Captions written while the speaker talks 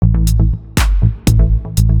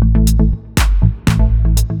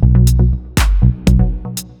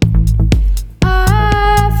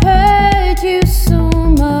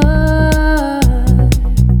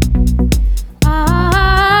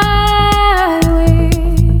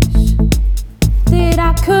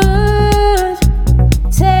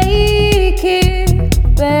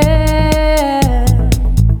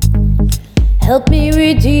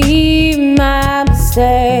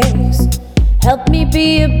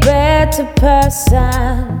better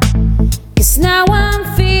person. 'Cause now I'm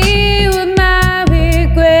filled with my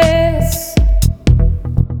regrets.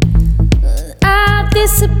 I've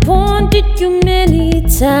disappointed you many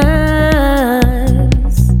times,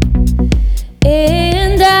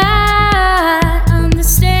 and I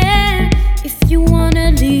understand if you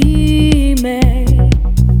wanna leave me.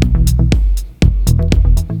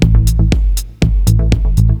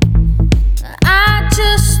 I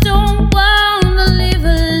just don't wanna live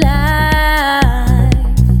a life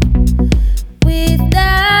without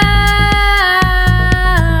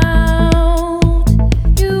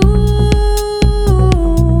you.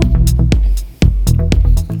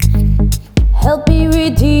 Help me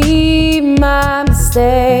redeem my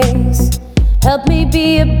mistakes. Help me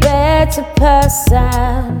be a better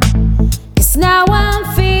person.